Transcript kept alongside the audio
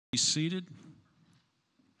Be seated.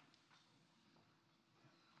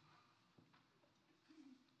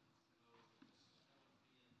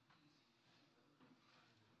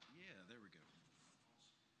 Yeah, there we go.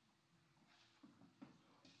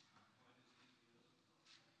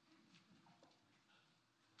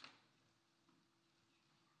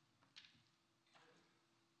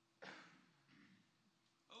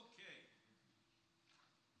 Okay.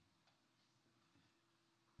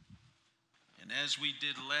 And as we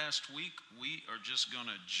did last week, we are just going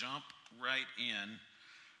to jump right in.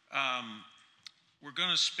 We're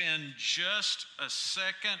going to spend just a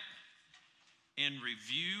second in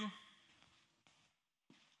review,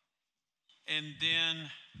 and then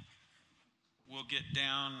we'll get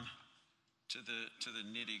down to the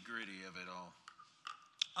nitty gritty of it all.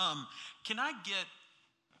 Can I get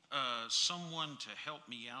someone to help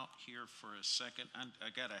me out here for a second? I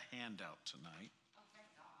got a handout tonight,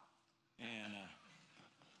 and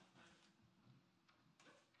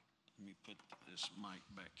let me put this mic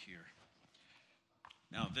back here.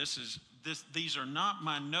 Now, these are not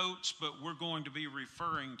my notes, but we're going to be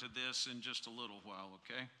referring to this in just a little while,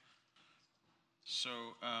 okay? So,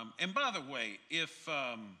 and by the way, if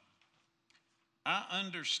I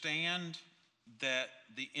understand that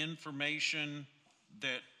the information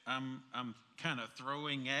that I'm kind of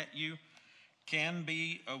throwing at you can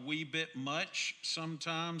be a wee bit much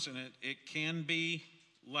sometimes, and it can be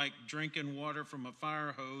like drinking water from a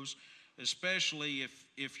fire hose, especially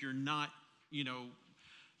if you're not,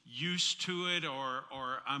 used to it, or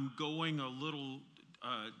I'm going a little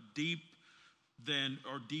deeper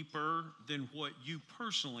than what you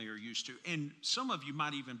personally are used to. And some of you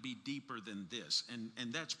might even be deeper than this,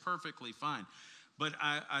 and that's perfectly fine. But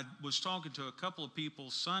I was talking to a couple of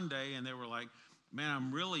people Sunday, and they were like, man,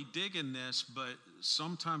 I'm really digging this, but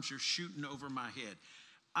sometimes you're shooting over my head.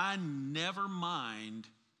 I never mind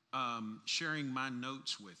sharing my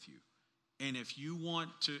notes with you. And if you want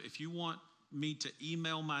me to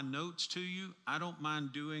email my notes to you, I don't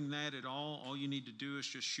mind doing that at all. All you need to do is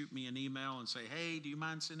just shoot me an email and say, hey, do you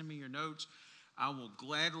mind sending me your notes? I will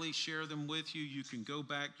gladly share them with you. You can go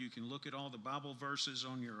back, you can look at all the Bible verses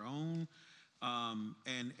on your own,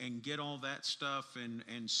 and get all that stuff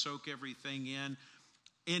and soak everything in.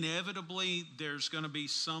 Inevitably, there's going to be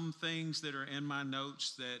some things that are in my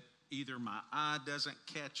notes that either my eye doesn't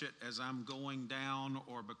catch it as I'm going down,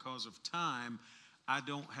 or because of time, I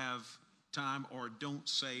don't have time or don't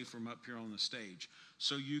say from up here on the stage.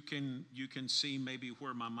 So you can see maybe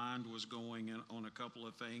where my mind was going on a couple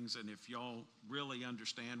of things. And if y'all really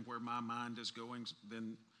understand where my mind is going,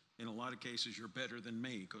 then in a lot of cases you're better than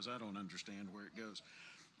me, because I don't understand where it goes.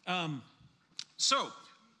 So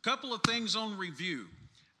a couple of things on review.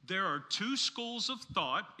 There are two schools of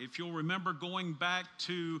thought. If you'll remember going back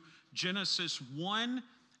to Genesis 1,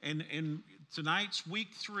 and tonight's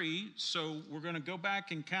week 3, so we're going to go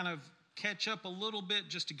back and kind of catch up a little bit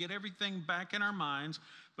just to get everything back in our minds.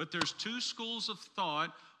 But there's two schools of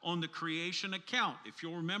thought on the creation account. If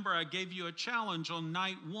you'll remember, I gave you a challenge on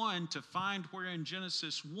night 1 to find where in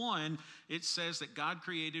Genesis 1 it says that God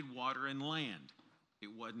created water and land. It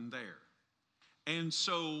wasn't there. And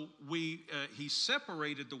so he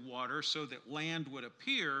separated the water so that land would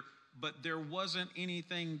appear, but there wasn't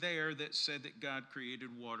anything there that said that God created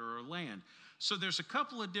water or land. So there's a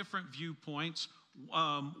couple of different viewpoints.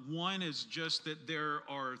 One is just that there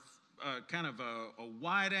are kind of a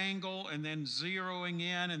wide angle and then zeroing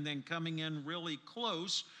in and then coming in really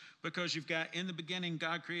close, because you've got, in the beginning,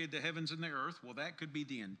 God created the heavens and the earth. Well, that could be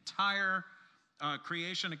the entire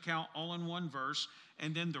creation account all in one verse.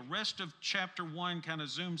 And then the rest of chapter 1 kind of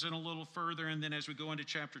zooms in a little further. And then as we go into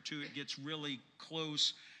chapter 2, it gets really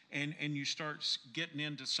close and you start getting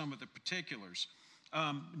into some of the particulars.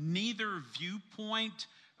 Neither viewpoint,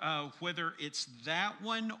 whether it's that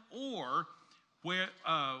one or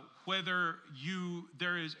whether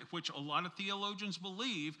there is, which a lot of theologians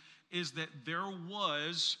believe, is that there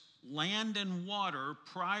was land and water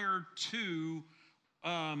prior to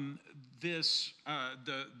the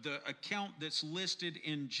account that's listed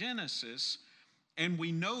in Genesis. And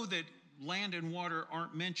we know that land and water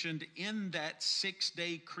aren't mentioned in that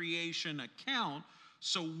 6-day creation account.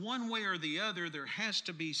 So one way or the other, there has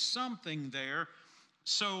to be something there.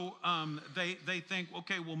 So they think,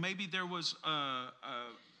 okay, well, maybe there was a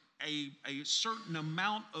certain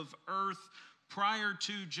amount of earth prior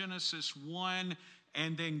to Genesis 1,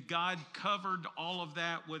 and then God covered all of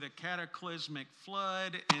that with a cataclysmic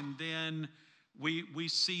flood, and then we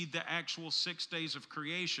see the actual 6 days of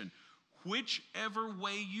creation. Whichever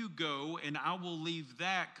way you go, and I will leave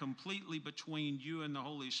that completely between you and the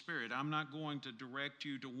Holy Spirit. I'm not going to direct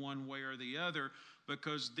you to one way or the other,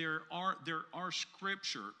 because there are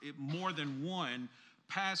scripture, more than one,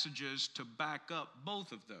 passages to back up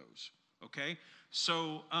both of those. Okay?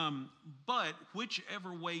 So, but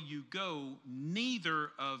whichever way you go,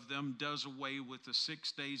 neither of them does away with the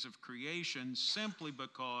 6 days of creation, simply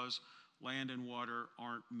because land and water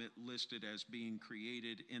aren't listed as being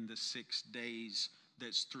created in the 6 days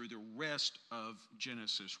that's through the rest of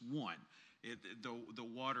Genesis 1. The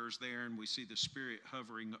water's there, and we see the Spirit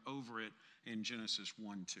hovering over it in Genesis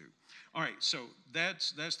 1-2. All right, so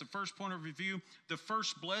that's the first point of review. The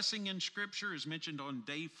first blessing in Scripture is mentioned on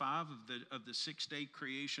day 5 of the 6-day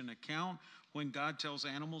creation account, when God tells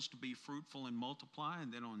animals to be fruitful and multiply.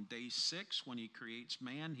 And then on day 6, when he creates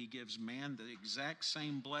man, he gives man the exact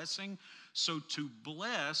same blessing. So to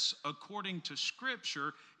bless, according to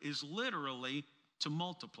Scripture, is literally to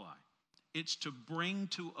multiply. It's to bring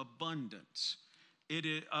to abundance. It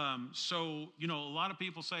is, so, a lot of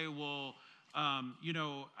people say, well,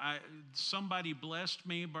 somebody blessed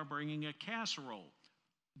me by bringing a casserole.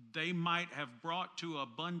 They might have brought to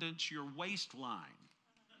abundance your waistline.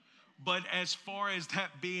 But as far as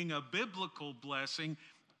that being a biblical blessing,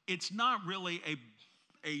 it's not really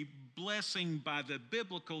a blessing by the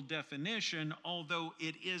biblical definition, although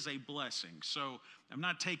it is a blessing. So I'm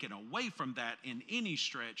not taking away from that in any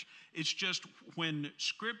stretch. It's just when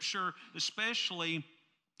Scripture, especially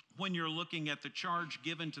when you're looking at the charge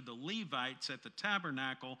given to the Levites at the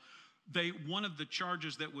tabernacle, one of the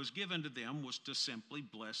charges that was given to them was to simply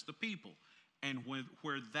bless the people. And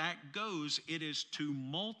where that goes, it is to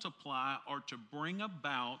multiply or to bring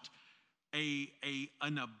about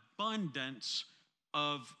an abundance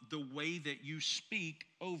of the way that you speak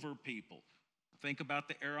over people. Think about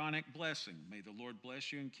the Aaronic blessing. May the Lord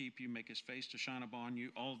bless you and keep you, make his face to shine upon you,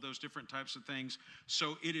 all of those different types of things.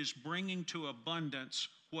 So it is bringing to abundance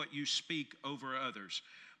what you speak over others.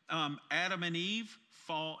 Adam and Eve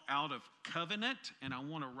fall out of covenant, and I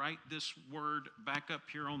want to write this word back up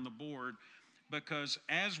here on the board, because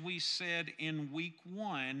as we said in week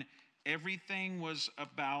 1, everything was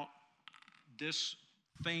about this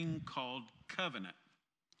thing called covenant.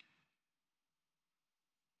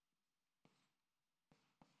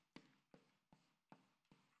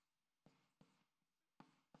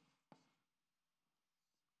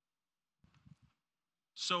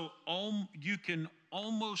 So you can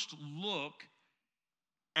almost look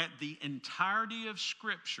at the entirety of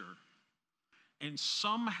Scripture, and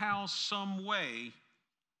somehow, some way,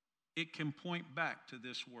 it can point back to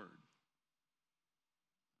this word.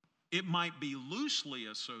 It might be loosely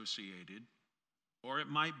associated, or it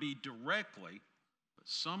might be directly, but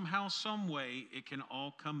somehow, some way, it can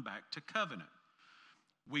all come back to covenant.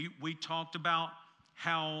 We talked about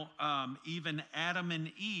how even Adam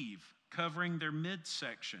and Eve covering their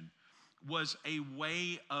midsection was a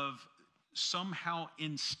way of somehow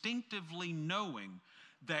instinctively knowing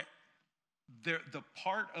that the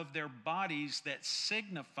part of their bodies that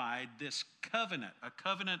signified this covenant, a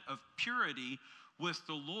covenant of purity with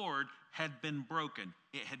the Lord, had been broken.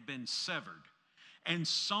 It had been severed. And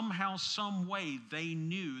somehow, some way, they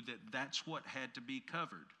knew that that's what had to be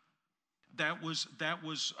covered. That was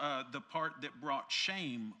the part that brought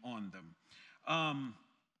shame on them.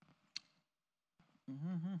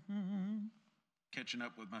 Catching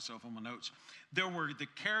up with myself on my notes. There were the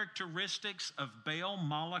characteristics of Baal,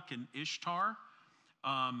 Moloch, and Ishtar.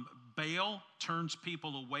 Baal turns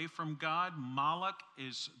people away from God. Moloch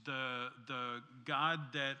is the god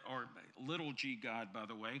that, or little g god, by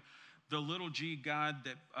the way, the little g god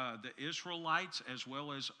that the Israelites, as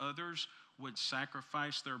well as others, would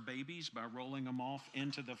sacrifice their babies by rolling them off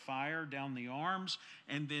into the fire down the arms.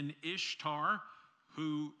 And then Ishtar,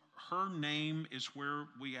 who her name is where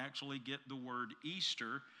we actually get the word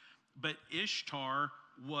Easter, but Ishtar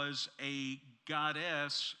was a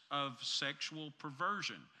goddess of sexual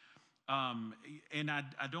perversion. And I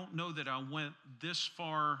don't know that I went this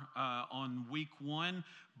far on week 1,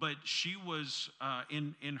 but she was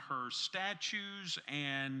in her statues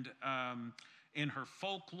and in her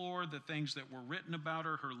folklore, the things that were written about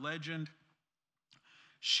her legend.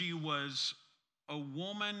 She was a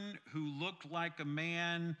woman who looked like a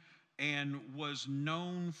man and was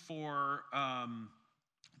known for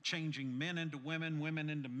changing men into women, women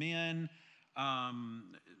into men.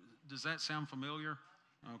 Does that sound familiar?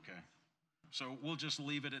 Okay. So we'll just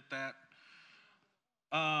leave it at that.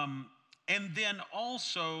 And then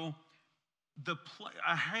also,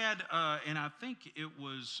 I had, and I think it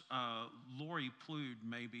was Lori Plude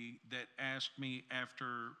maybe that asked me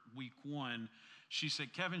after week 1. She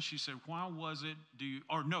said, Kevin, she said, why was it,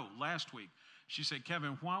 last week. She said,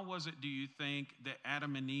 Kevin, why was it, do you think, that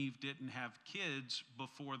Adam and Eve didn't have kids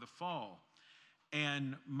before the fall?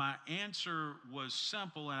 And my answer was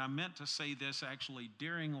simple, and I meant to say this actually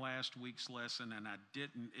during last week's lesson, and I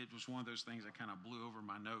didn't. It was one of those things that kind of blew over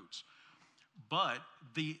my notes. But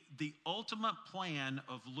the ultimate plan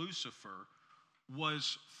of Lucifer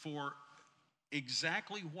was for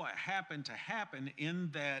exactly what happened to happen, in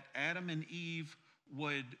that Adam and Eve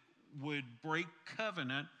would break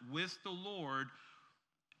covenant with the Lord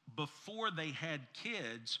before they had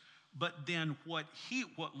kids. But then what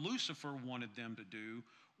Lucifer wanted them to do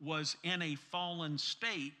was, in a fallen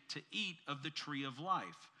state, to eat of the tree of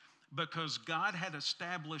life. Because God had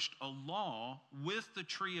established a law with the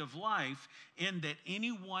tree of life, in that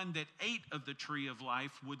anyone that ate of the tree of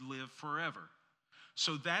life would live forever.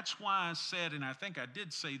 So that's why I said, and I think I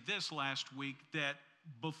did say this last week, that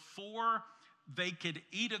before they could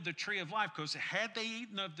eat of the tree of life, because had they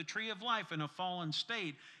eaten of the tree of life in a fallen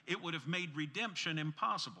state, it would have made redemption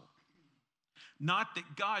impossible. Not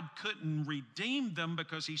that God couldn't redeem them,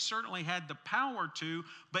 because he certainly had the power to,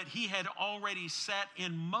 but he had already set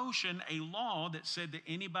in motion a law that said that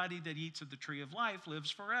anybody that eats of the tree of life lives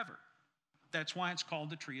forever. That's why it's called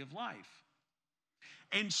the tree of life.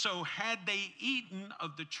 And so had they eaten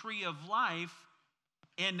of the tree of life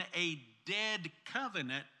in a dead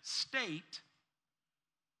covenant state,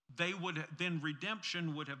 then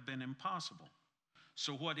redemption would have been impossible.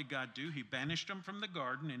 So what did God do? He banished them from the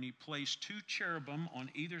garden, and he placed 2 cherubim on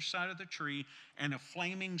either side of the tree, and a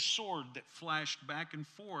flaming sword that flashed back and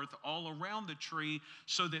forth all around the tree,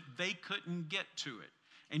 so that they couldn't get to it.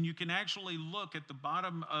 And you can actually look at the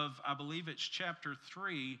bottom of, I believe it's chapter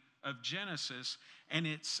 3 of Genesis,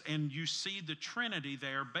 and you see the Trinity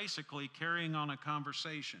there basically carrying on a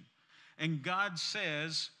conversation. And God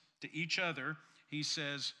says to each other, he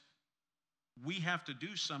says, we have to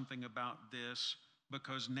do something about this,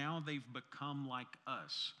 because now they've become like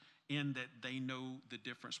us, in that they know the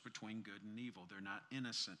difference between good and evil. They're not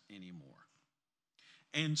innocent anymore.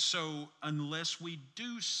 And so unless we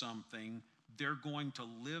do something, they're going to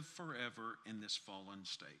live forever in this fallen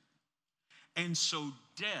state. And so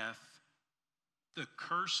death, the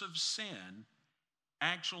curse of sin,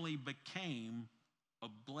 actually became a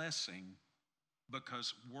blessing,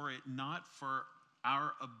 because were it not for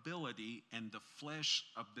our ability and the flesh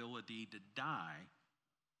ability to die,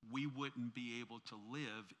 we wouldn't be able to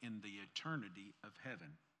live in the eternity of heaven.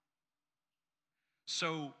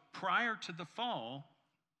 So prior to the fall,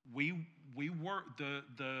 we were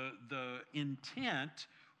the intent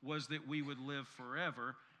was that we would live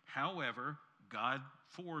forever. However, God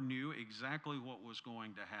foreknew exactly what was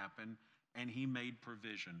going to happen, and he made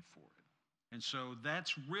provision for it. And so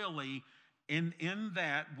that's really, in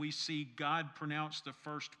that we see God pronounce the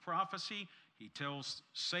first prophecy. He tells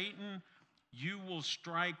Satan, you will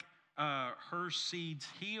strike her seed's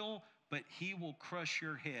heel, but he will crush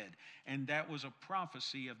your head. And that was a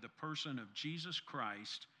prophecy of the person of Jesus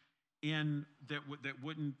Christ, that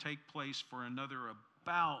wouldn't take place for another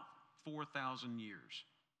about 4,000 years.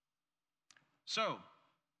 So,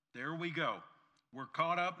 there we go. We're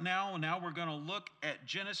caught up now, and now we're going to look at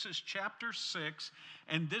Genesis chapter 6,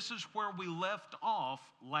 and this is where we left off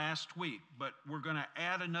last week, but we're going to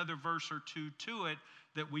add another verse or two to it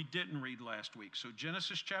that we didn't read last week. So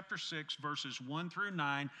Genesis chapter 6, verses 1 through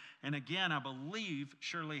 9, and again, I believe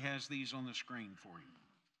Shirley has these on the screen for you.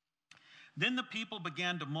 Then the people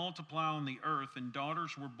began to multiply on the earth, and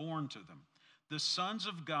daughters were born to them. The sons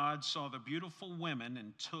of God saw the beautiful women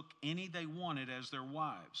and took any they wanted as their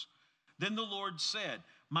wives. Then the Lord said,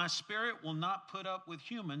 my spirit will not put up with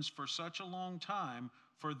humans for such a long time,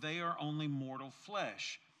 for they are only mortal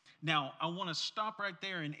flesh. Now, I want to stop right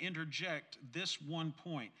there and interject this one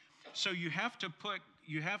point. So you have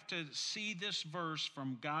to see this verse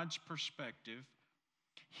from God's perspective.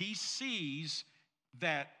 He sees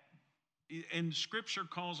that, and Scripture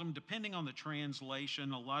calls them, depending on the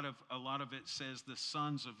translation, a lot of it says the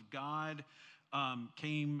sons of God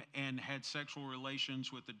came and had sexual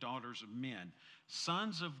relations with the daughters of men.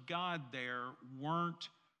 Sons of God there weren't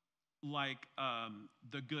like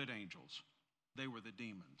the good angels. They were the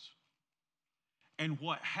demons. And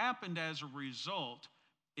what happened as a result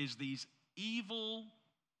is these evil,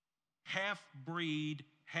 half-breed,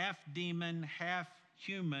 half-demon,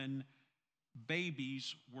 half-human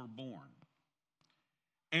babies were born.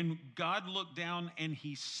 And God looked down and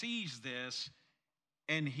he sees this,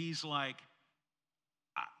 and he's like,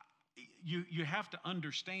 you have to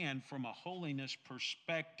understand from a holiness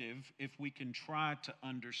perspective, if we can try to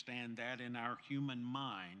understand that in our human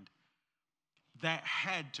mind, that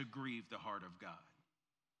had to grieve the heart of God.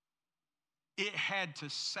 It had to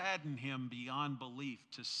sadden him beyond belief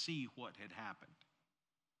to see what had happened.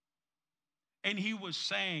 And he was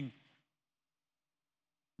saying,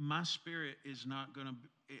 my spirit is not going to,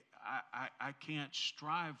 I can't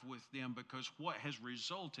strive with them, because what has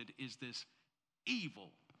resulted is this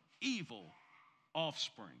evil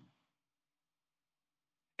offspring.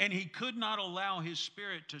 And he could not allow his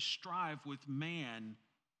spirit to strive with man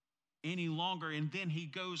any longer. And then he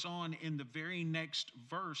goes on in the very next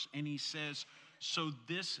verse and he says, so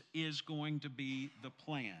this is going to be the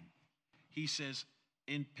plan. He says,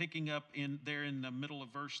 in picking up in there in the middle of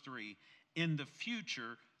verse 3, in the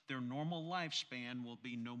future, their normal lifespan will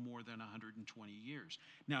be no more than 120 years.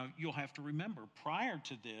 Now, you'll have to remember, prior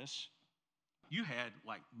to this, you had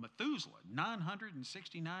like Methuselah,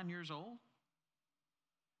 969 years old.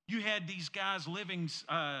 You had these guys living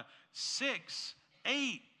 6,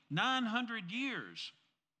 8, 900 years.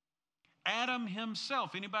 Adam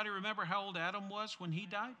himself, anybody remember how old Adam was when he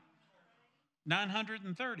died?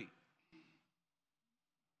 930.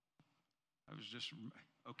 I was just,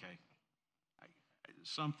 okay.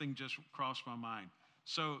 Something just crossed my mind.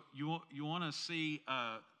 So you want to see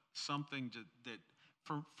something that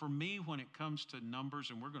for me, when it comes to numbers,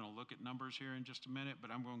 and we're going to look at numbers here in just a minute,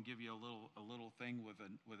 but I'm going to give you a little thing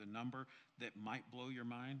with a number that might blow your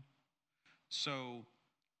mind. So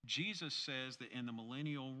Jesus says that in the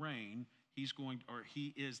millennial reign,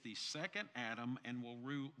 he is the second Adam and will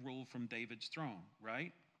rule from David's throne,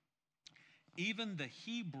 right? Even the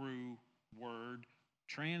Hebrew word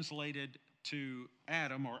translated to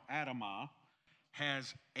Adam or Adamah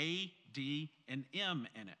has A, D, and M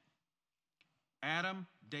in it. Adam,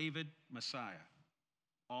 David, Messiah.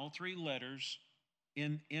 All three letters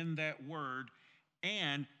in that word.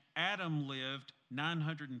 And Adam lived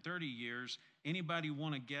 930 years. Anybody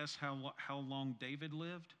want to guess how long David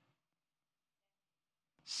lived?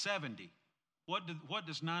 70. What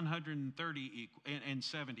does 930 equal and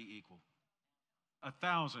 70 equal?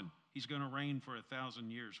 1,000. He's going to reign for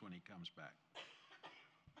 1,000 years when he comes back.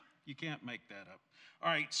 You can't make that up. All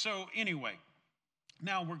right, so anyway,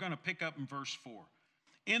 now we're going to pick up in verse 4.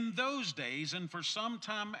 In those days, and for some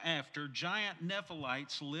time after, giant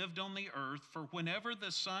Nephilites lived on the earth, for whenever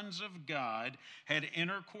the sons of God had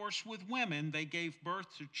intercourse with women, they gave birth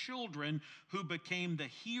to children who became the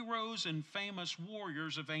heroes and famous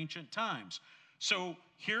warriors of ancient times. So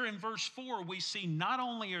here in verse 4, we see not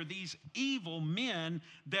only are these evil men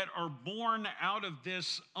that are born out of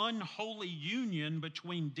this unholy union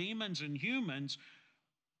between demons and humans,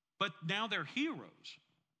 but now they're heroes.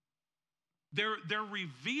 They're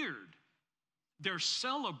revered. They're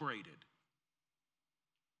celebrated.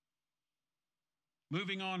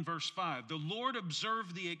 Moving on, verse 5. The Lord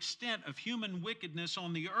observed the extent of human wickedness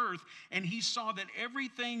on the earth, and he saw that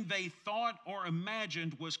everything they thought or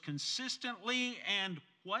imagined was consistently and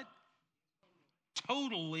what?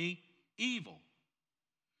 Totally evil.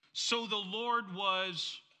 So the Lord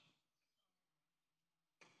was...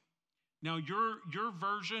 Now, your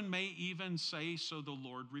version may even say, so the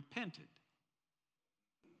Lord repented.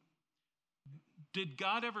 Did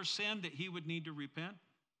God ever sin that he would need to repent?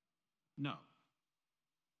 No.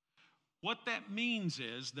 What that means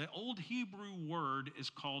is the old Hebrew word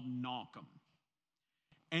is called Naukim.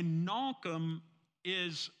 And Naukim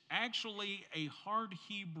is actually a hard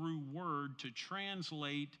Hebrew word to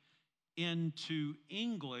translate into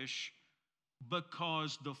English,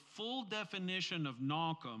 because the full definition of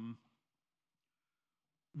Naukim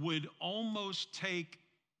would almost take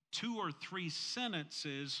 2 or 3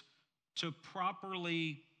 sentences to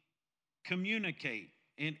properly communicate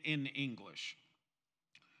in English.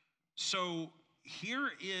 So here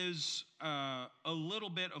is a little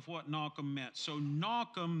bit of what Naukim meant. So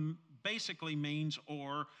Naukim basically means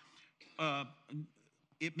or God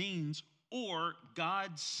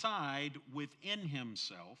sighed within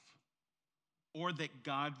himself, or that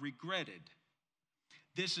God regretted.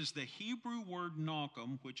 This is the Hebrew word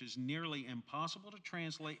Naukim, which is nearly impossible to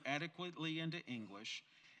translate adequately into English.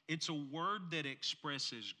 It's a word that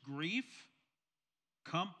expresses grief,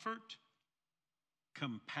 comfort,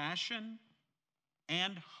 compassion,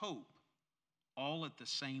 and hope all at the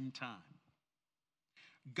same time.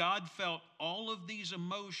 God felt all of these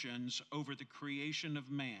emotions over the creation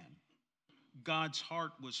of man. God's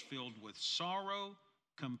heart was filled with sorrow,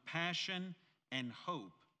 compassion, and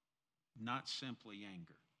hope, not simply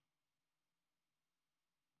anger.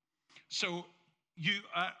 So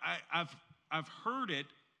I've heard it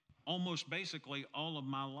almost basically all of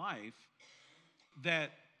my life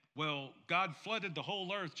that, well, God flooded the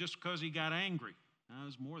whole earth just because he got angry. No, it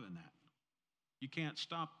was more than that. You can't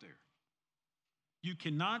stop there. You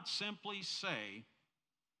cannot simply say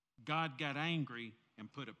God got angry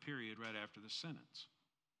and put a period right after the sentence,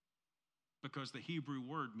 because the Hebrew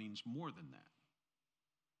word means more than that.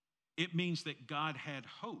 It means that God had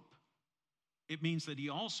hope. It means that he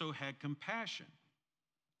also had compassion.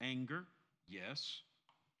 Anger, yes.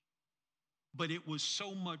 But it was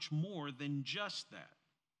so much more than just that.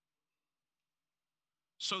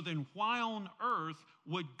 So then why on earth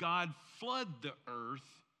would God flood the earth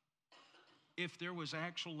if there was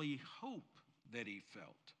actually hope that he felt?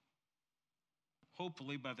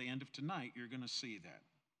 Hopefully by the end of tonight, you're going to see that.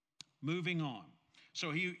 Moving on.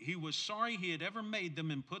 So he was sorry he had ever made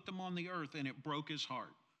them and put them on the earth, and it broke his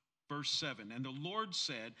heart. Verse 7, and the Lord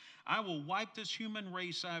said, I will wipe this human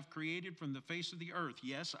race I have created from the face of the earth.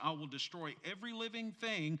 Yes, I will destroy every living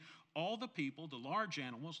thing, all the people, the large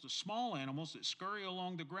animals, the small animals that scurry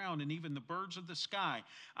along the ground, and even the birds of the sky.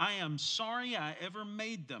 I am sorry I ever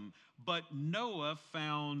made them. But Noah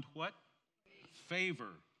found what?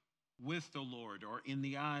 Favor with the Lord, or in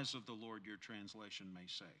the eyes of the Lord, your translation may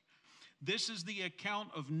say. This is the account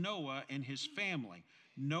of Noah and his family.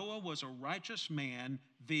 Noah was a righteous man,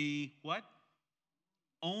 the what?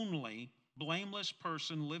 Only blameless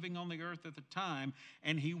person living on the earth at the time,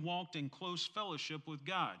 and he walked in close fellowship with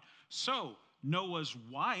God. So Noah's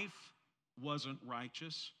wife wasn't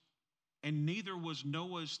righteous, and neither was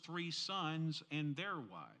Noah's 3 sons and their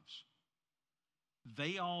wives.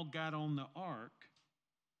 They all got on the ark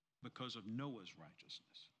because of Noah's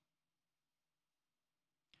righteousness.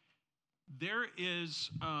 There is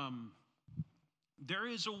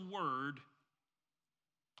a word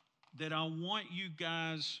that I want you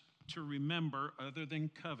guys to remember other than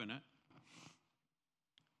covenant.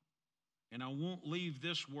 And I won't leave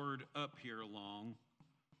this word up here long.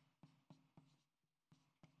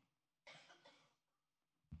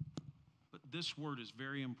 But this word is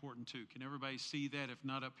very important too. Can everybody see that? If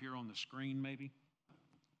not up here on the screen, maybe?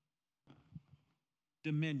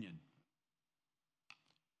 Dominion.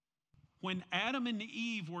 When Adam and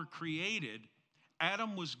Eve were created,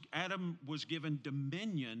 Adam was given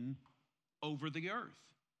dominion over the earth.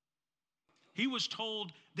 He was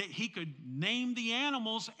told that he could name the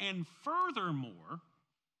animals, and furthermore,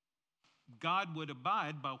 God would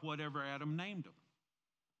abide by whatever Adam named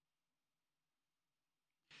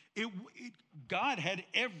them. God had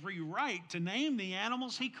every right to name the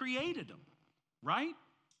animals, he created them, right?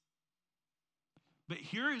 But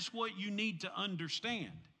here is what you need to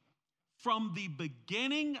understand. From the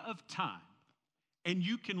beginning of time, and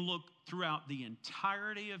you can look throughout the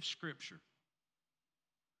entirety of Scripture,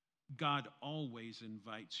 God always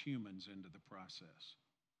invites humans into the process.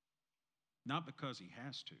 Not because he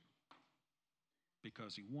has to,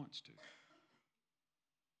 because he wants to.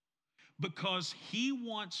 Because he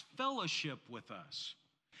wants fellowship with us.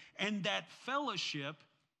 And that fellowship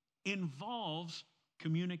involves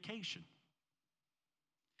communication.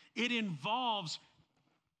 It involves,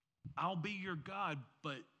 I'll be your God,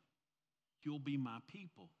 but you'll be my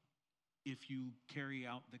people if you carry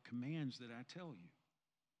out the commands that I tell you.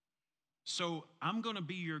 So I'm going to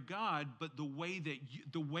be your God, but the way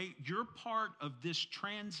you're part of this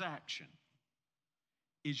transaction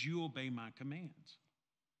is you obey my commands.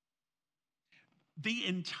 The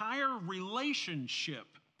entire relationship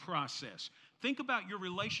process. Think about your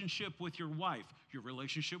relationship with your wife, your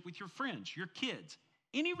relationship with your friends, your kids.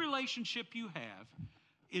 Any relationship you have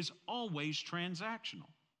is always transactional.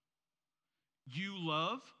 You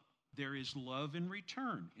love, there is love in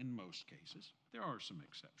return in most cases. There are some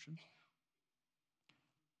exceptions.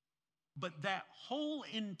 But that whole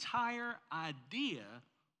entire idea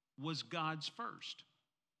was God's first.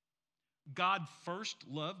 God first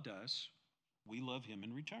loved us. We love him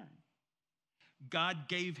in return. God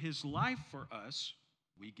gave his life for us.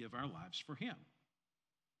 We give our lives for him.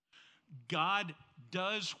 God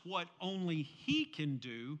does what only he can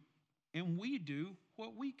do, and we do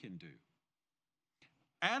what we can do.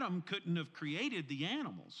 Adam couldn't have created the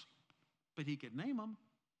animals, but he could name them.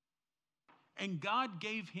 And God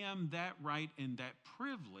gave him that right and that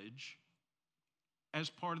privilege as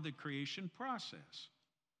part of the creation process.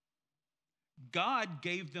 God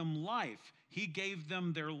gave them life. He gave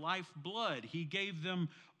them their lifeblood. He gave them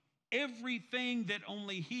everything that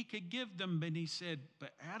only he could give them. And he said,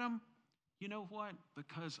 but Adam, you know what?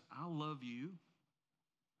 Because I love you,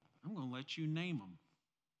 I'm going to let you name them.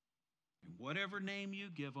 And whatever name you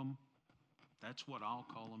give them, that's what I'll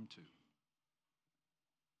call them too.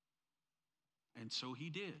 And so he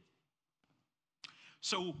did.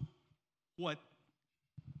 So what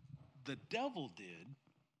the devil did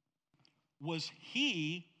was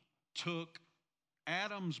he took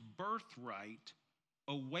Adam's birthright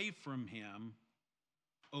away from him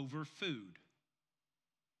over food.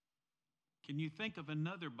 Can you think of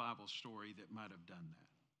another Bible story that might have done that?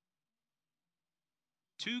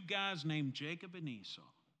 2 guys named Jacob and Esau.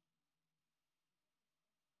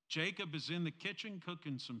 Jacob is in the kitchen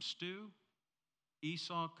cooking some stew.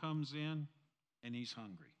 Esau comes in and he's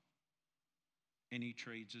hungry. And he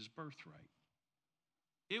trades his birthright.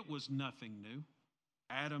 It was nothing new.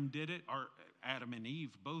 Adam did it, or Adam and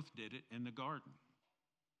Eve both did it in the garden.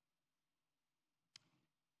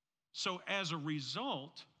 So as a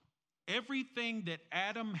result, everything that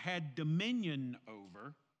Adam had dominion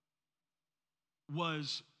over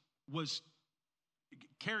was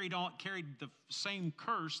carried the same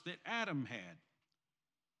curse that Adam had.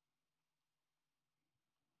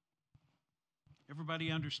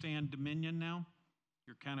 Everybody understand dominion now?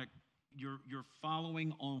 You're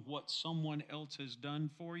following on what someone else has done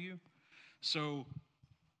for you. So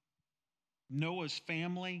Noah's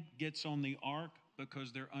family gets on the ark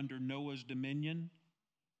because they're under Noah's dominion.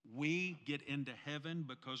 We get into heaven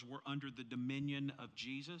because we're under the dominion of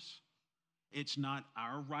Jesus. It's not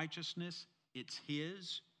our righteousness, it's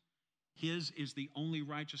His. His is the only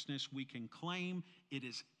righteousness we can claim. It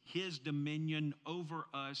is His dominion over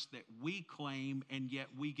us that we claim, and yet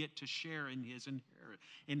we get to share in His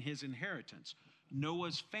inheritance.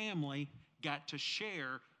 Noah's family got to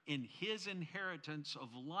share in His inheritance of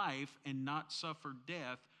life and not suffer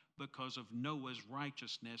death because of Noah's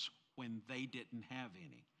righteousness when they didn't have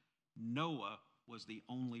any. Noah was the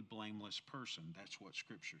only blameless person. That's what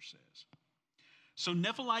Scripture says. So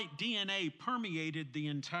Nephilim DNA permeated the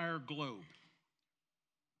entire globe.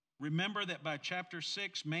 Remember that by chapter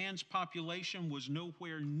 6, man's population was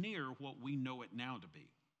nowhere near what we know it now to be.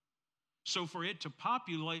 So for it to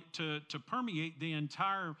permeate the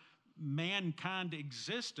entire mankind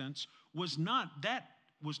existence was not that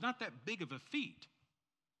big of a feat.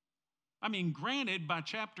 I mean, granted, by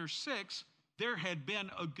chapter 6, there had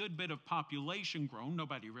been a good bit of population grown.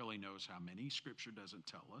 Nobody really knows how many. Scripture doesn't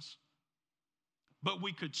tell us. But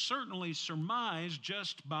we could certainly surmise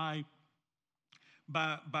just by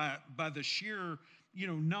the sheer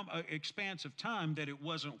expanse of time that it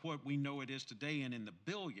wasn't what we know it is today and in the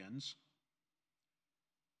billions.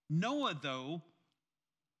 Noah, though,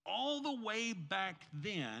 all the way back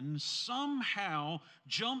then, somehow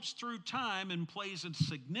jumps through time and plays a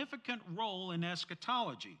significant role in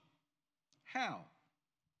eschatology. How?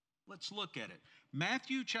 Let's look at it.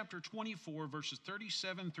 Matthew chapter 24, verses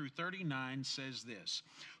 37 through 39 says this: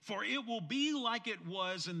 "For it will be like it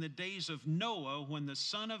was in the days of Noah when the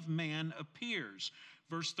Son of Man appears."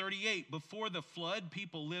 Verse 38, "Before the flood,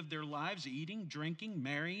 people lived their lives eating, drinking,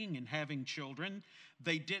 marrying, and having children.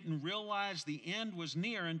 They didn't realize the end was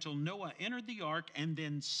near until Noah entered the ark, and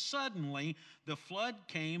then suddenly the flood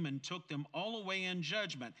came and took them all away in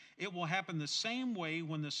judgment. It will happen the same way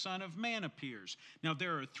when the Son of Man appears." Now,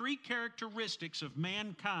 there are three characteristics of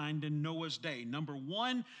mankind in Noah's day. Number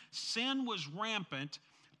one, sin was rampant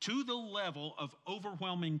to the level of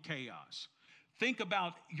overwhelming chaos. Think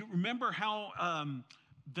about, you remember how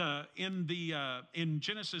in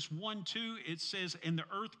Genesis 1:2 it says, "And the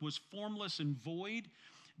earth was formless and void."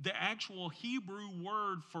 The actual Hebrew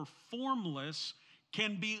word for formless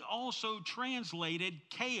can be also translated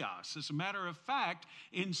chaos. As a matter of fact,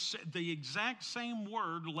 in the exact same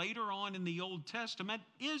word later on in the Old Testament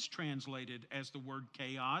is translated as the word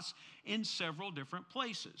chaos in several different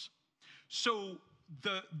places. So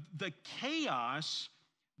the chaos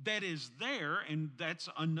that is there, and that's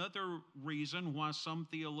another reason why some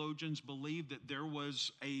theologians believe that there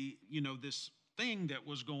was this thing that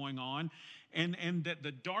was going on, and that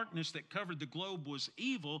the darkness that covered the globe was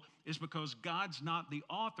evil, is because God's not the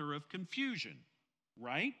author of confusion,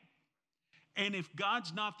 right? And if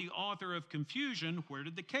God's not the author of confusion, where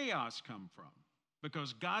did the chaos come from?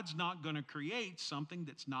 Because God's not going to create something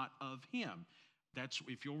that's not of Him. That's,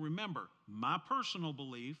 if you'll remember, my personal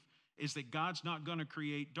belief is that God's not going to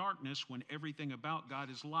create darkness when everything about God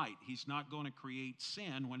is light. He's not going to create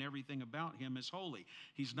sin when everything about Him is holy.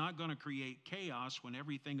 He's not going to create chaos when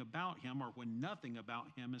everything about Him, or when nothing about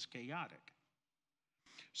Him, is chaotic.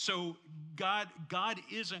 So God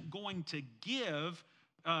isn't going to give,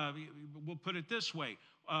 we'll put it this way,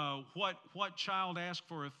 what child asked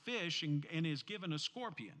for a fish and is given a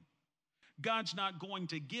scorpion? God's not going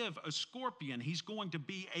to give a scorpion. He's going to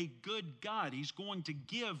be a good God. He's going to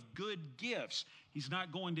give good gifts. He's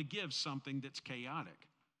not going to give something that's chaotic.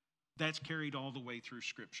 That's carried all the way through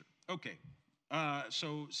Scripture. Okay,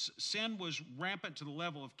 so sin was rampant to the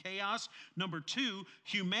level of chaos. Number two,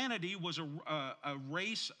 humanity was a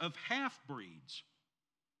race of half-breeds.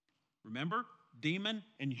 Remember, demon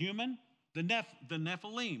and human? The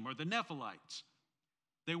Nephilim, or the Nephilites.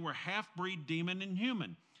 They were half-breed demon and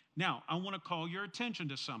human. Now, I want to call your attention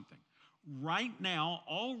to something. Right now,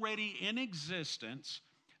 already in existence,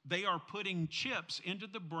 they are putting chips into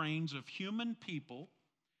the brains of human people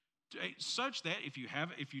such that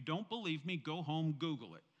if you don't believe me, go home,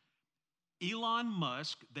 Google it. Elon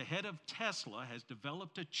Musk, the head of Tesla, has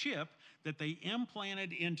developed a chip that they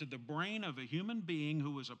implanted into the brain of a human being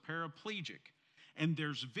who was a paraplegic. And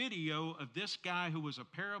there's video of this guy who was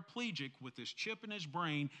a paraplegic with this chip in his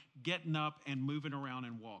brain getting up and moving around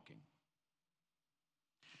and walking.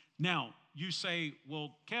 Now, you say,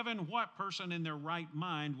 well, Kevin, what person in their right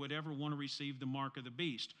mind would ever want to receive the mark of the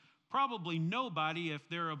beast? Probably nobody if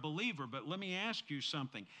they're a believer, but let me ask you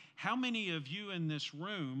something. How many of you in this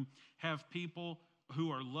room have people who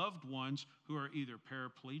are loved ones who are either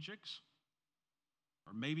paraplegics,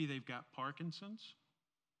 or maybe they've got Parkinson's,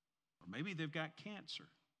 or maybe they've got cancer,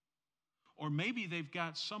 or maybe they've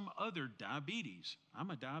got some other diabetes? I'm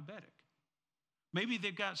a diabetic. Maybe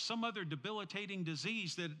they've got some other debilitating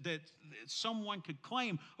disease that someone could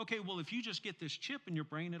claim, okay, well, if you just get this chip in your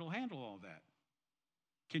brain, it'll handle all that.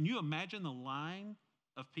 Can you imagine the line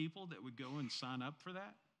of people that would go and sign up for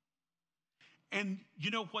that? And you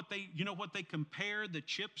know what they compare the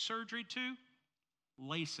chip surgery to?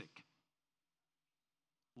 LASIK.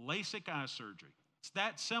 LASIK eye surgery. It's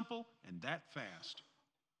that simple and that fast.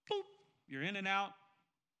 Boop, you're in and out.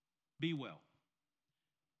 Be well.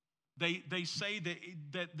 They say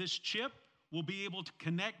that this chip will be able to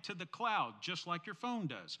connect to the cloud just like your phone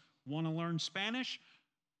does. Want to learn Spanish?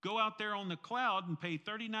 Go out there on the cloud and pay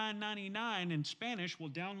 $39.99, and Spanish will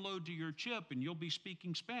download to your chip, and you'll be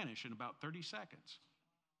speaking Spanish in about 30 seconds.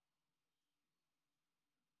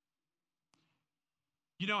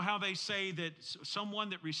 You know how they say that someone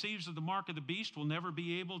that receives of the mark of the beast will never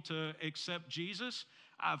be able to accept Jesus?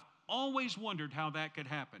 I've always wondered how that could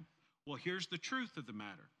happen. Well, here's the truth of the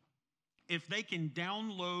matter. If they can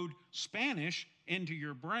download Spanish into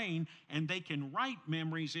your brain and they can write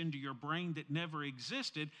memories into your brain that never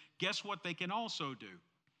existed, guess what they can also do?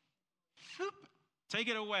 Take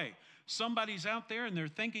it away. Somebody's out there and they're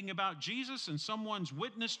thinking about Jesus, and someone's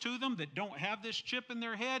witness to them that don't have this chip in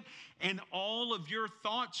their head, and all of your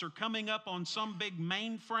thoughts are coming up on some big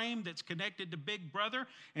mainframe that's connected to Big Brother,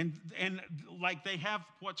 and like they have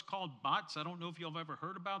what's called bots. I don't know if you've ever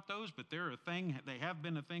heard about those, but they're a thing. They have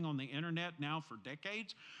been a thing on the internet now for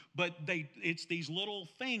decades. But it's these little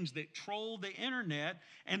things that troll the internet,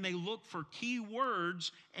 and they look for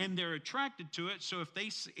keywords, and they're attracted to it. So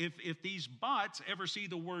if these bots ever see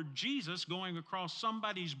the word Jesus going across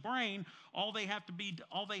somebody's brain, all they have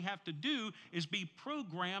to do is be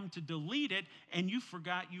programmed to delete it, and you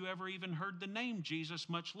forgot you ever even heard the name Jesus,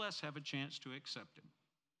 much less have a chance to accept him.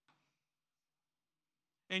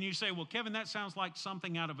 And you say, well, Kevin, that sounds like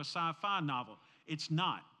something out of a sci-fi novel. It's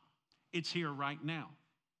not. It's here right now.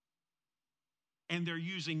 And they're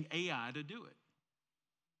using AI to do it.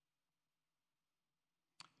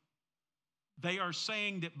 They are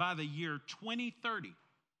saying that by the year 2030,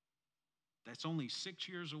 that's only 6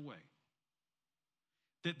 years away,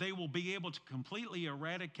 that they will be able to completely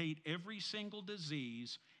eradicate every single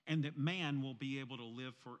disease, and that man will be able to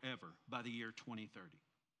live forever by the year 2030.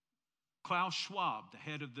 Klaus Schwab, the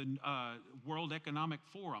head of the World Economic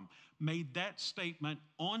Forum, made that statement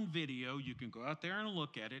on video. You can go out there and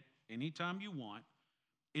look at it anytime you want.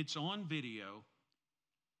 It's on video,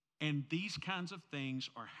 and these kinds of things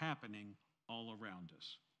are happening all around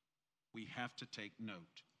us. We have to take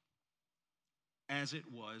note, as it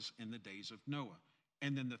was in the days of Noah.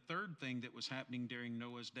 And then the third thing that was happening during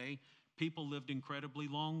Noah's day, people lived incredibly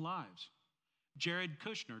long lives. Jared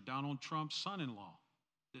Kushner, Donald Trump's son-in-law,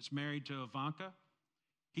 that's married to Ivanka,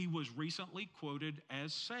 he was recently quoted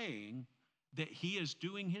as saying that he is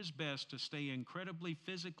doing his best to stay incredibly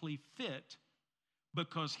physically fit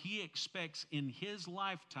because he expects in his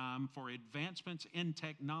lifetime for advancements in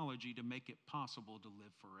technology to make it possible to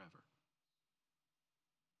live forever.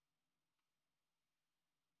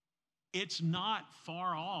 It's not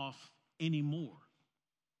far off anymore.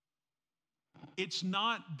 It's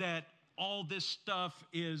not that all this stuff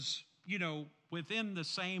is, within the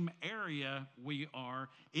same area we are.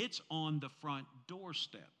 It's on the front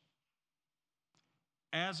doorstep.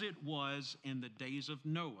 As it was in the days of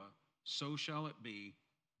Noah, so shall it be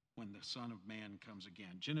when the Son of Man comes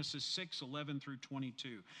again. Genesis 6:11 through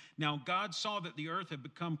 22. Now God saw that the earth had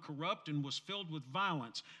become corrupt and was filled with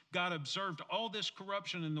violence. God observed all this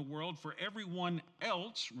corruption in the world, for everyone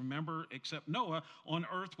else, remember, except Noah, on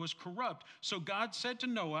earth was corrupt. So God said to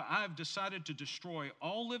Noah, I have decided to destroy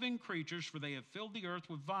all living creatures, for they have filled the earth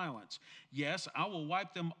with violence. Yes, I will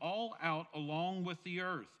wipe them all out along with the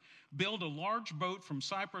earth. Build a large boat from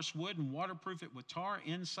cypress wood and waterproof it with tar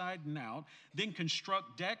inside and out. Then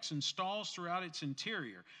construct decks and stalls throughout its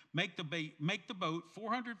interior. Make the boat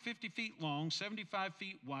 450 feet long, 75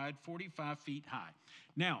 feet wide, 45 feet high.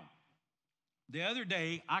 Now, The other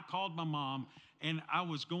day, I called my mom, and I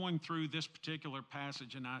was going through this particular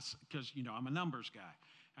passage, and because, I'm a numbers guy.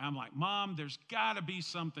 And I'm like, Mom, there's got to be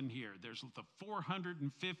something here. There's the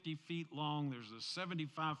 450 feet long, there's the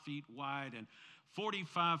 75 feet wide, and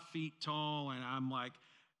 45 feet tall, and I'm like,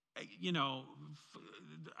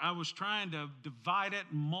 I was trying to divide it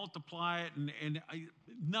and multiply it, and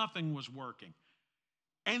nothing was working.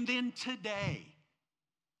 And then today,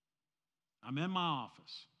 I'm in my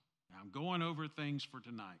office. I'm going over things for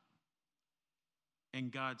tonight.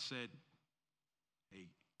 And God said, hey,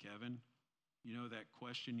 Kevin, you know that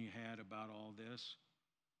question you had about all this?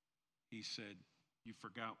 He said, you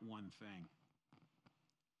forgot one thing.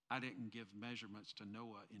 I didn't give measurements to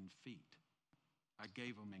Noah in feet. I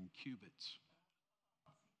gave them in cubits.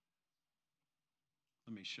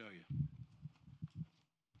 Let me show you.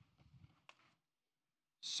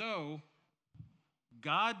 So,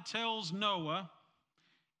 God tells Noah,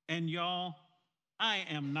 and y'all, I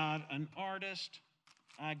am not an artist.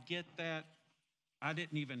 I get that. I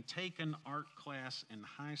didn't even take an art class in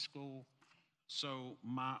high school, so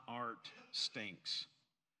my art stinks.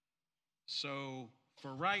 So,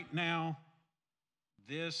 for right now,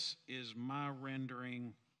 this is my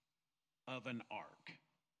rendering of an ark.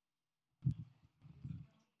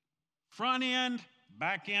 Front end,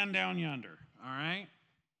 back end, down yonder, all right?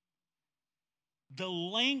 The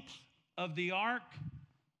length of the ark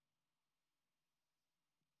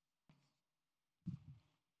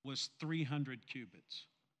was 300 cubits.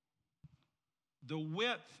 The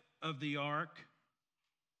width of the ark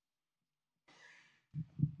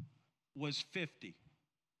was 50.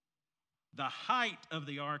 The height of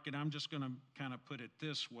the ark, and I'm just going to kind of put it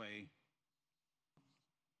this way,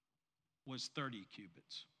 was 30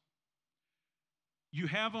 cubits. You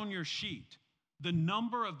have on your sheet the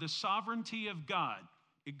number of the sovereignty of God.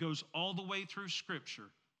 It goes all the way through Scripture,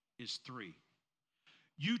 is 3.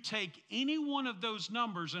 You take any one of those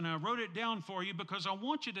numbers, and I wrote it down for you because I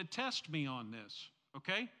want you to test me on this,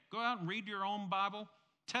 okay? Go out and read your own Bible.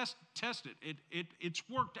 Test it. It's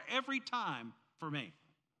worked every time for me.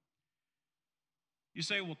 You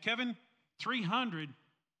say, well, Kevin, 300,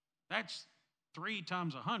 that's 3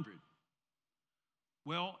 times 100.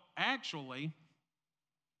 Well, actually,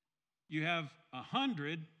 you have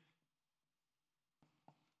 100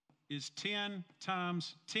 is 10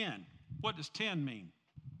 times 10. What does 10 mean?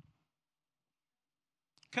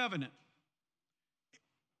 Covenant.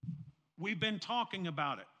 We've been talking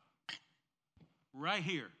about it right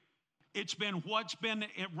here. It's been what's been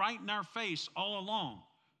right in our face all along.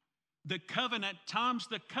 The covenant times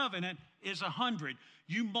the covenant is 100.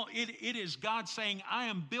 It is God saying, I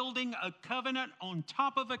am building a covenant on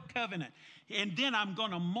top of a covenant. And then I'm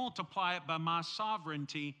going to multiply it by my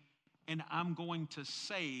sovereignty, and I'm going to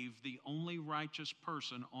save the only righteous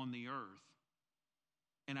person on the earth.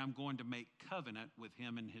 And I'm going to make covenant with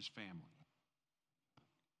him and his family.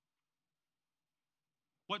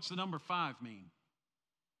 What's the number 5 mean?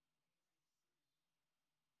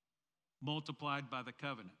 Multiplied by the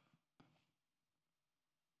covenant.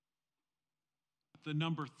 The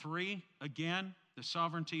number 3, again, the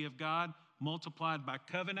sovereignty of God, multiplied by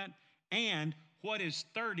covenant. And what is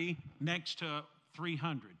 30 next to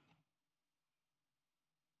 300?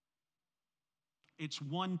 It's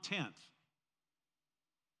 1/10.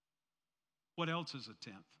 What else is a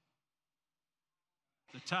tenth?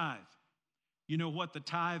 The tithe. You know what the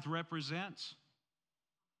tithe represents?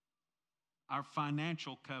 Our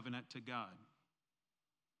financial covenant to God.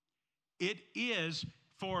 It is,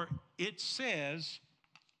 for it says,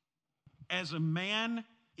 as a man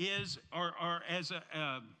is, or as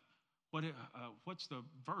a, what's the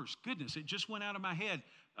verse? Goodness, it just went out of my head.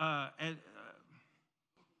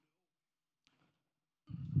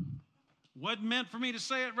 Wasn't meant for me to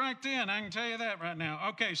say it right then. I can tell you that right now.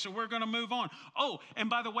 Okay, so we're going to move on. Oh, and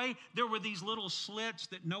by the way, there were these little slits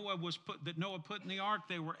that Noah put in the ark.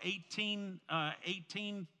 They were 18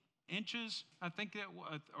 inches, I think,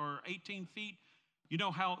 or 18 feet. You know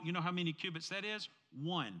how many cubits that is?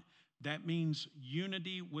 1. That means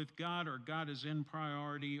unity with God, or God is in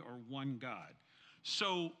priority, or one God.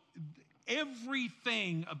 So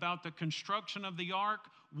everything about the construction of the ark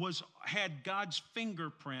had God's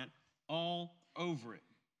fingerprint all over it.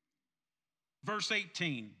 Verse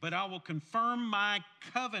 18, but I will confirm my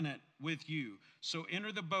covenant with you. So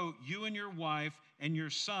enter the boat, you and your wife and your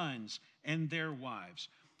sons and their wives.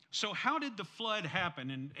 So how did the flood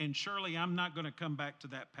happen? And Shirley, I'm not going to come back to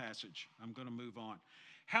that passage. I'm going to move on.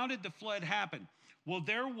 How did the flood happen? Well,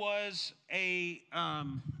 there was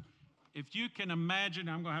if you can imagine,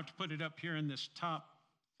 I'm going to have to put it up here in this top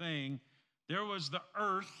thing. There was the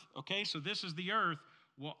earth, okay, so this is the earth,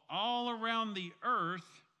 Well, all around the earth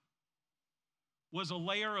was a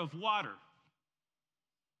layer of water.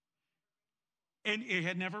 And it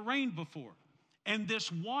had never rained before. And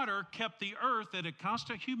this water kept the earth at a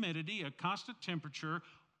constant humidity, a constant temperature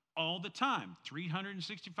all the time.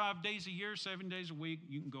 365 days a year, 7 days a week.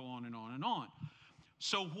 You can go on and on and on.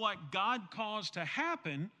 So what God caused to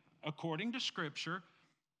happen, according to Scripture,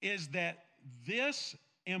 is that this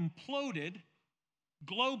imploded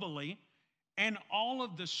globally, and all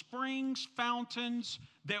of the springs, fountains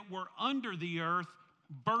that were under the earth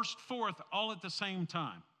burst forth all at the same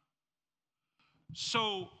time.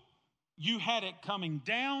 So you had it coming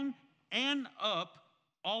down and up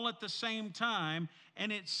all at the same time,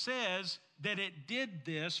 and it says that it did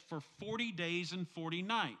this for 40 days and 40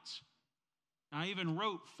 nights. I even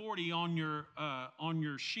wrote 40 on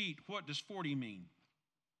your sheet. What does 40 mean?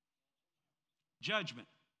 Judgment.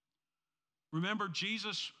 Remember,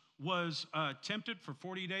 Jesus was tempted for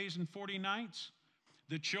 40 days and 40 nights.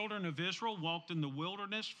 The children of Israel walked in the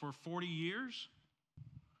wilderness for 40 years.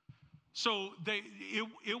 So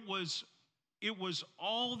it was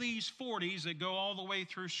all these 40s that go all the way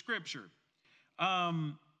through Scripture.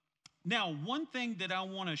 Now, one thing that I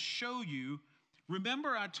want to show you,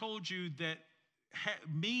 remember I told you that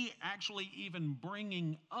me actually even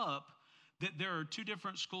bringing up that there are two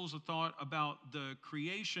different schools of thought about the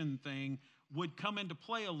creation thing would come into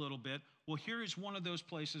play a little bit. Well, here is one of those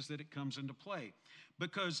places that it comes into play.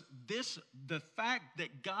 Because the fact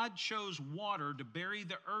that God chose water to bury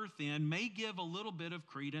the earth in may give a little bit of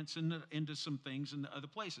credence into some things in the other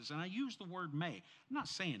places. And I use the word may. I'm not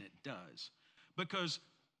saying it does. Because,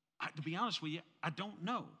 to be honest with you, I don't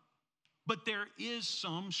know. But there is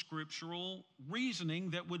some scriptural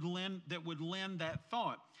reasoning that would lend that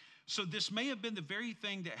thought. So this may have been the very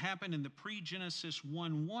thing that happened in the pre-Genesis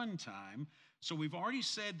 1:1 time. So we've already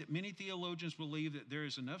said that many theologians believe that there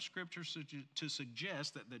is enough scripture to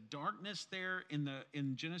suggest that the darkness there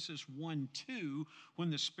in Genesis 1:2,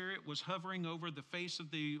 when the Spirit was hovering over the face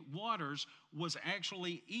of the waters, was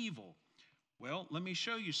actually evil. Well, let me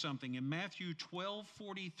show you something. In Matthew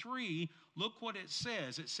 12:43, look what it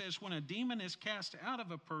says. It says, when a demon is cast out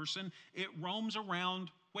of a person, it roams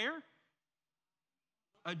around where?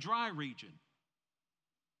 A dry region.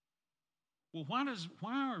 Well, why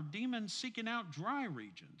are demons seeking out dry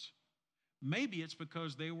regions? Maybe it's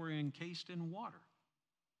because they were encased in water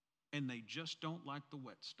and they just don't like the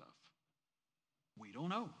wet stuff. We don't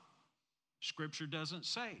know. Scripture doesn't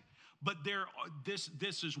say. But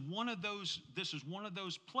this is one of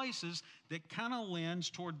those places that kind of lends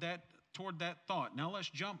toward that thought. Now let's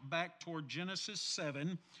jump back toward Genesis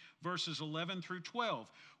 7, verses 11 through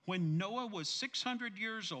 12. When Noah was 600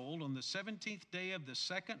 years old, on the 17th day of the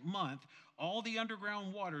second month, all the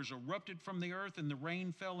underground waters erupted from the earth, and the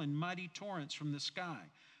rain fell in mighty torrents from the sky.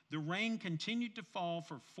 The rain continued to fall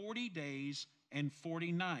for 40 days and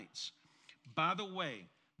 40 nights. By the way,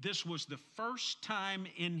 this was the first time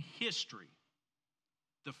in history,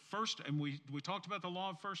 and we talked about the law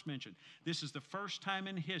of first mention. This is the first time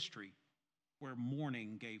in history where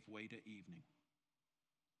morning gave way to evening.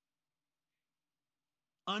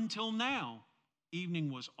 Until now,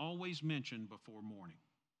 evening was always mentioned before morning.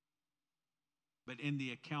 But in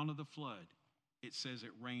the account of the flood, it says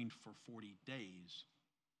it rained for 40 days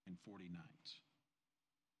and 40 nights.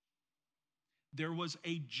 There was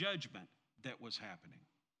a judgment that was happening.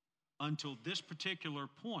 Until this particular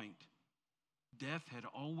point, death had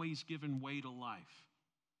always given way to life.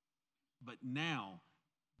 But now,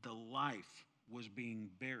 the life was being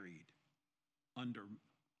buried under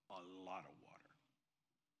a lot of water.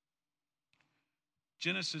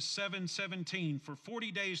 Genesis 7:17, for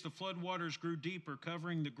 40 days the flood waters grew deeper,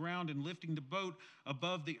 covering the ground and lifting the boat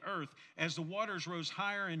above the earth. As the waters rose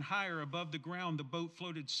higher and higher above the ground, the boat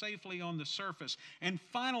floated safely on the surface. And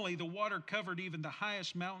finally, the water covered even the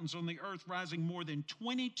highest mountains on the earth, rising more than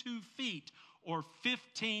 22 feet or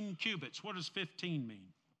 15 cubits. What does 15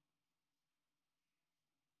 mean?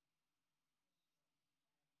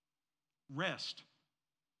 Rest.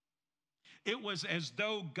 It was as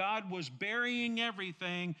though God was burying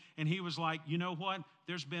everything, and he was like, you know what?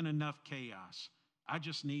 There's been enough chaos. I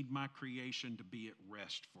just need my creation to be at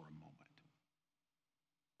rest for a moment.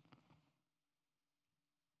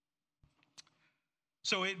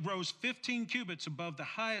 So it rose 15 cubits above the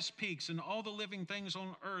highest peaks, and all the living things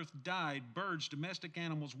on earth died: birds, domestic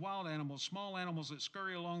animals, wild animals, small animals that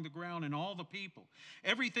scurry along the ground, and all the people.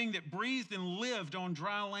 Everything that breathed and lived on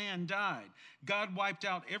dry land died. God wiped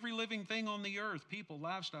out every living thing on the earth: people,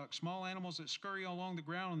 livestock, small animals that scurry along the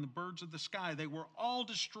ground, and the birds of the sky. They were all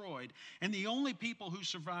destroyed, and the only people who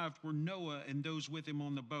survived were Noah and those with him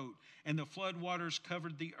on the boat. And the flood waters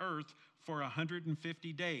covered the earth for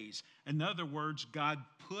 150 days. In other words, God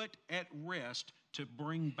put at rest to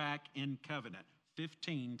bring back in covenant.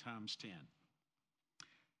 15 times 10.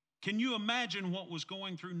 Can you imagine what was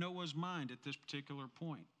going through Noah's mind at this particular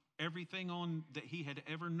point? Everything that he had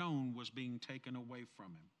ever known was being taken away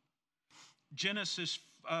from him. Genesis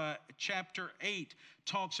chapter 8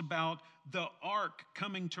 talks about the ark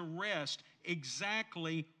coming to rest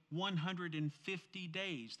exactly 150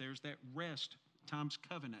 days. There's that rest times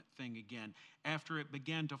covenant thing again, after it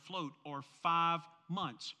began to float, or 5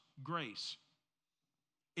 months grace.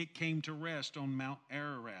 It came to rest on Mount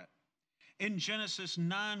Ararat. In Genesis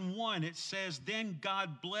 9:1, it says, "Then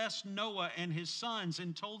God blessed Noah and his sons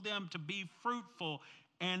and told them to be fruitful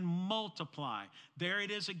and multiply." There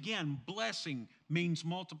it is again. Blessing means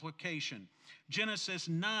multiplication. Genesis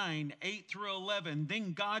 9:8 through 11,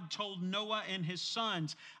 "Then God told Noah and his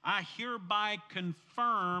sons, I hereby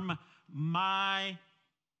confirm my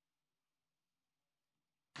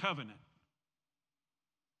covenant."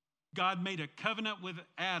 God made a covenant with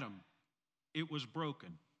Adam. It was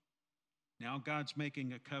broken. Now God's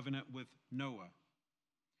making a covenant with Noah.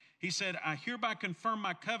 He said, "I hereby confirm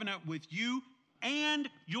my covenant with you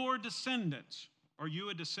and your descendants." Are you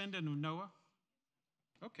a descendant of Noah?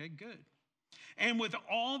 Okay, good. "And with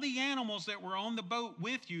all the animals that were on the boat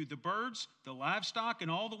with you, the birds, the livestock, and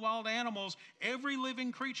all the wild animals, every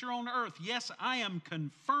living creature on earth. Yes, I am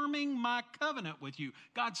confirming my covenant with you."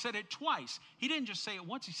 God said it twice. He didn't just say it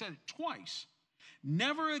once, he said it twice.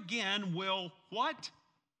 "Never again will" what?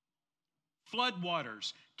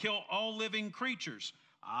 "Floodwaters kill all living creatures."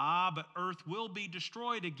 But earth will be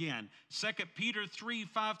destroyed again. 2 Peter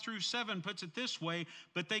 3:5 through 7 puts it this way: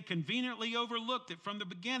 "But they conveniently overlooked that from the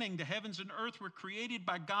beginning the heavens and earth were created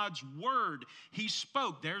by God's word. He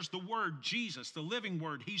spoke." There's the word, Jesus, the living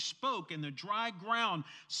word. "He spoke, and the dry ground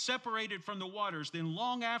separated from the waters. Then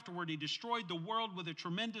long afterward he destroyed the world with a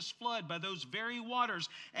tremendous flood by those very waters.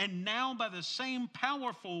 And now by the same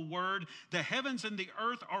powerful word, the heavens and the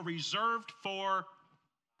earth are reserved for..."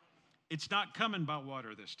 It's not coming by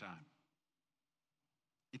water this time.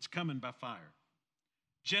 It's coming by fire.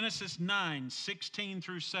 Genesis 9:16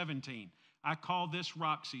 through 17. I call this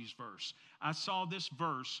Roxy's verse. I saw this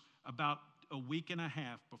verse about a week and a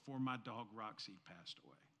half before my dog Roxy passed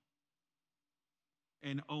away.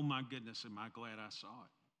 And oh my goodness, am I glad I saw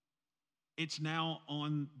it. It's now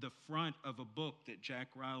on the front of a book that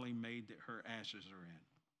Jack Riley made that her ashes are in.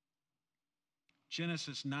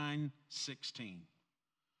 Genesis 9:16.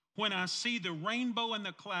 "When I see the rainbow in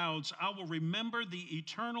the clouds, I will remember the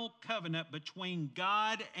eternal covenant between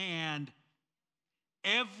God and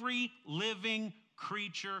every living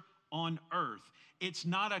creature on earth." It's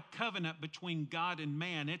not a covenant between God and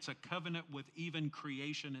man. It's a covenant with even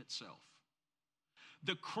creation itself.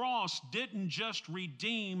 The cross didn't just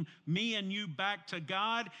redeem me and you back to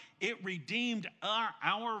God. It redeemed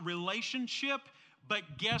our relationship.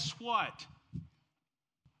 But guess what?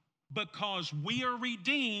 Because we are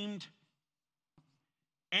redeemed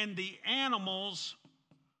and the animals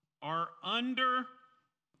are under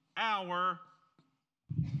our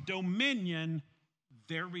dominion,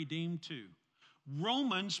 they're redeemed too.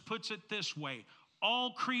 Romans puts it this way: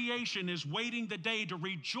 "All creation is waiting the day to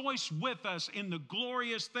rejoice with us in the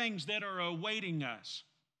glorious things that are awaiting us."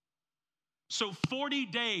 So 40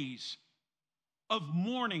 days of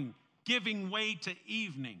morning giving way to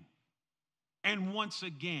evening. And once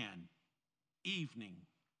again, evening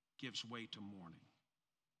gives way to morning.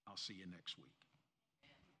 I'll see you next week.